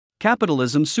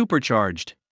Capitalism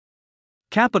supercharged.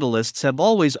 Capitalists have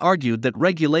always argued that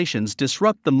regulations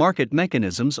disrupt the market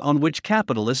mechanisms on which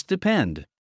capitalists depend.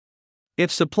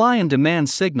 If supply and demand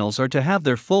signals are to have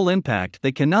their full impact,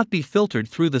 they cannot be filtered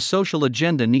through the social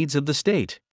agenda needs of the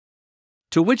state.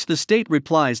 To which the state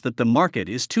replies that the market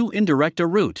is too indirect a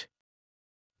route.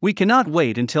 We cannot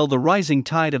wait until the rising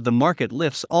tide of the market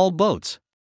lifts all boats.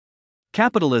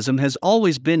 Capitalism has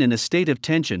always been in a state of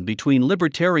tension between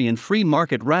libertarian free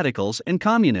market radicals and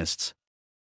communists.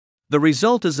 The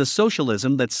result is a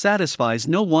socialism that satisfies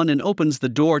no one and opens the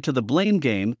door to the blame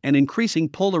game and increasing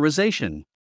polarization.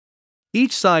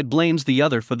 Each side blames the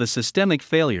other for the systemic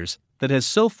failures that has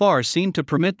so far seemed to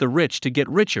permit the rich to get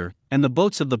richer and the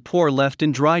boats of the poor left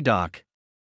in dry dock.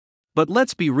 But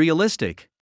let's be realistic.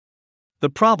 The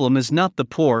problem is not the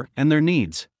poor and their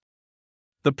needs.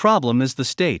 The problem is the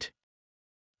state.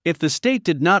 If the state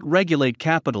did not regulate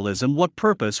capitalism, what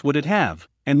purpose would it have?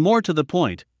 And more to the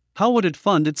point, how would it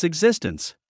fund its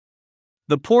existence?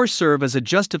 The poor serve as a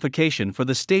justification for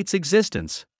the state's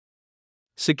existence.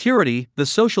 Security, the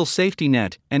social safety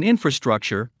net, and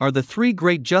infrastructure are the three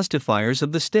great justifiers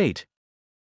of the state.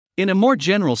 In a more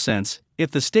general sense, if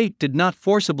the state did not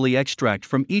forcibly extract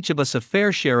from each of us a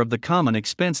fair share of the common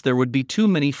expense, there would be too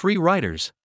many free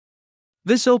riders.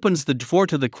 This opens the door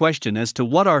to the question as to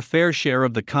what our fair share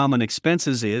of the common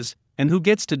expenses is, and who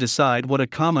gets to decide what a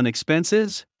common expense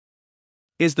is?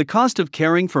 Is the cost of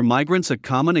caring for migrants a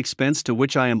common expense to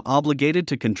which I am obligated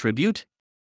to contribute?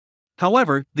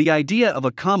 However, the idea of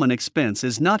a common expense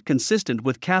is not consistent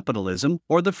with capitalism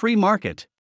or the free market.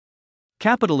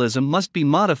 Capitalism must be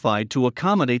modified to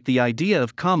accommodate the idea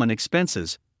of common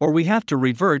expenses, or we have to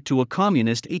revert to a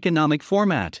communist economic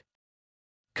format.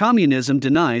 Communism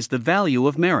denies the value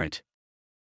of merit.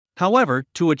 However,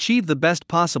 to achieve the best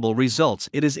possible results,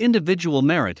 it is individual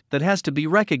merit that has to be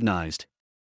recognized.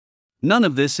 None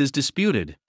of this is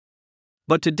disputed.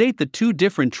 But to date, the two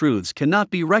different truths cannot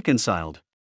be reconciled.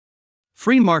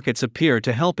 Free markets appear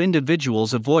to help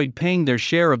individuals avoid paying their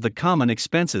share of the common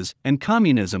expenses, and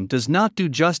communism does not do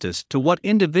justice to what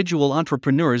individual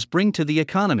entrepreneurs bring to the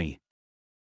economy.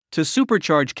 To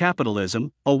supercharge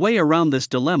capitalism, a way around this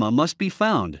dilemma must be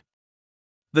found.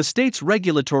 The state's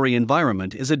regulatory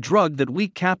environment is a drug that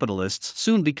weak capitalists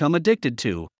soon become addicted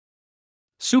to.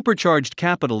 Supercharged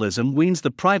capitalism weans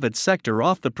the private sector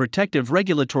off the protective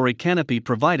regulatory canopy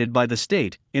provided by the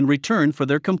state in return for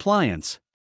their compliance.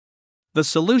 The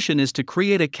solution is to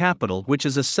create a capital which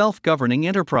is a self-governing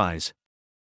enterprise.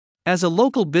 As a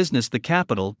local business, the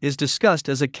capital is discussed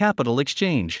as a capital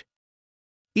exchange.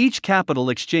 Each capital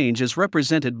exchange is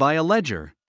represented by a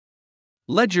ledger.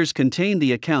 Ledgers contain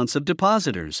the accounts of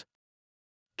depositors.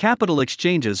 Capital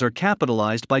exchanges are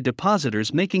capitalized by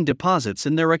depositors making deposits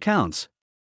in their accounts.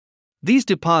 These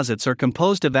deposits are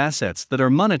composed of assets that are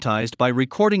monetized by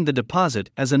recording the deposit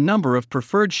as a number of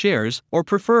preferred shares or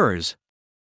prefers.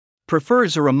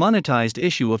 Prefers are a monetized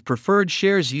issue of preferred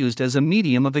shares used as a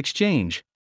medium of exchange.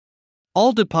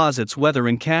 All deposits, whether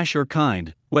in cash or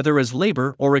kind, whether as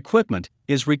labor or equipment,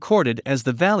 is recorded as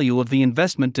the value of the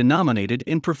investment denominated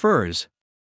in prefers.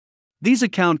 These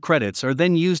account credits are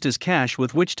then used as cash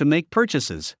with which to make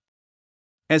purchases.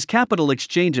 As capital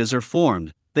exchanges are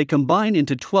formed, they combine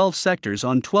into 12 sectors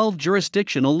on 12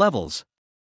 jurisdictional levels.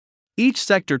 Each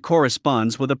sector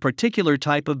corresponds with a particular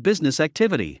type of business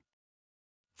activity.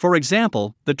 For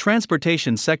example, the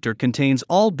transportation sector contains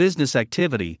all business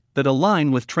activity that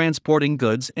align with transporting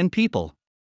goods and people.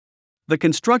 The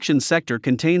construction sector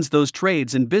contains those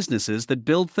trades and businesses that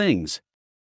build things.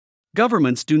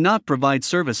 Governments do not provide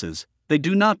services, they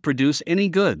do not produce any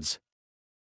goods.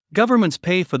 Governments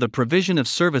pay for the provision of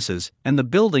services and the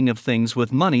building of things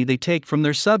with money they take from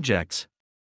their subjects.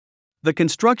 The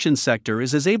construction sector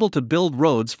is as able to build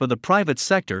roads for the private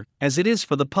sector as it is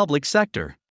for the public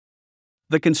sector.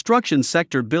 The construction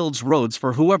sector builds roads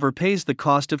for whoever pays the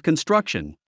cost of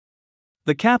construction.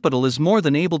 The capital is more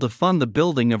than able to fund the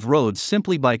building of roads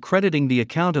simply by crediting the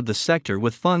account of the sector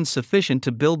with funds sufficient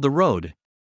to build the road.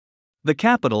 The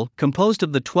capital, composed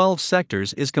of the 12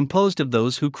 sectors, is composed of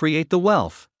those who create the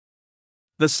wealth.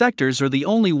 The sectors are the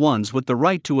only ones with the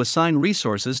right to assign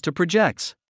resources to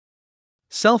projects.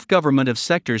 Self-government of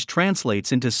sectors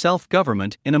translates into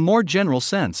self-government in a more general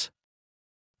sense.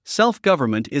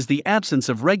 Self-government is the absence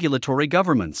of regulatory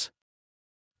governments.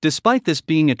 Despite this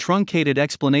being a truncated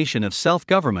explanation of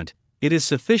self-government, it is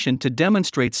sufficient to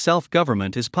demonstrate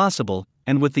self-government is possible,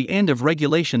 and with the end of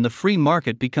regulation the free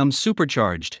market becomes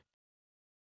supercharged.